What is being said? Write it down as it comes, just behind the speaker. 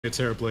a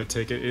Terrorblade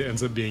take it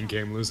ends up being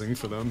game losing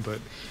for them, but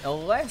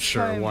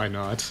why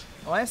not?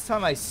 Last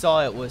time I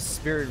saw it was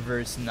Spirit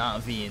vs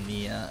Na'Vi in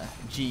the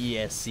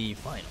GESC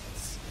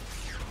finals.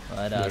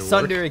 But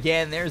Sunder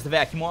again, there's the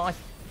vacuum wall. I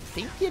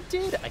think it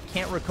did. I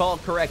can't recall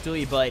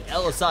correctly, but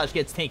Elisage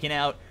gets taken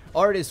out.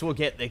 Artist will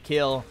get the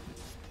kill.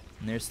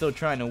 And they're still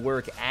trying to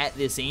work at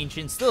this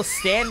Ancient. Still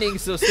standing,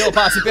 so still a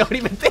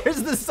possibility, but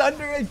there's the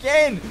Sunder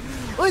again.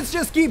 Let's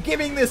just keep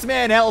giving this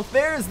man health.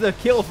 There's the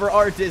kill for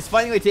Artist.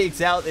 Finally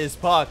takes out this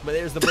puck, but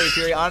there's the break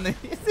area on the...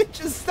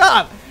 Just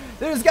stop.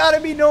 There's got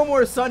to be no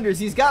more Sunders.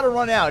 He's got to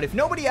run out. If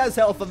nobody has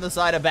health on the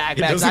side of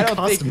backpacks, I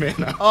don't think...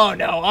 Mana. Oh,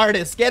 no.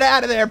 Artist, get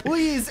out of there,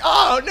 please.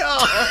 Oh,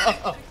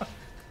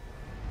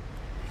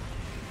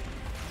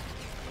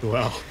 no.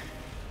 Well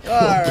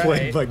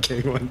played by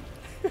K1.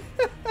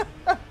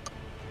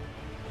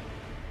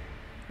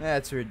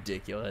 That's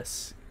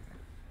ridiculous.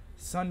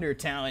 Sunder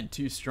talent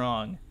too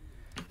strong.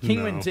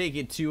 Kingman take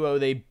it 2-0.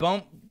 They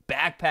bump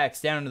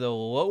backpacks down to the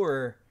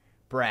lower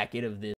bracket of this.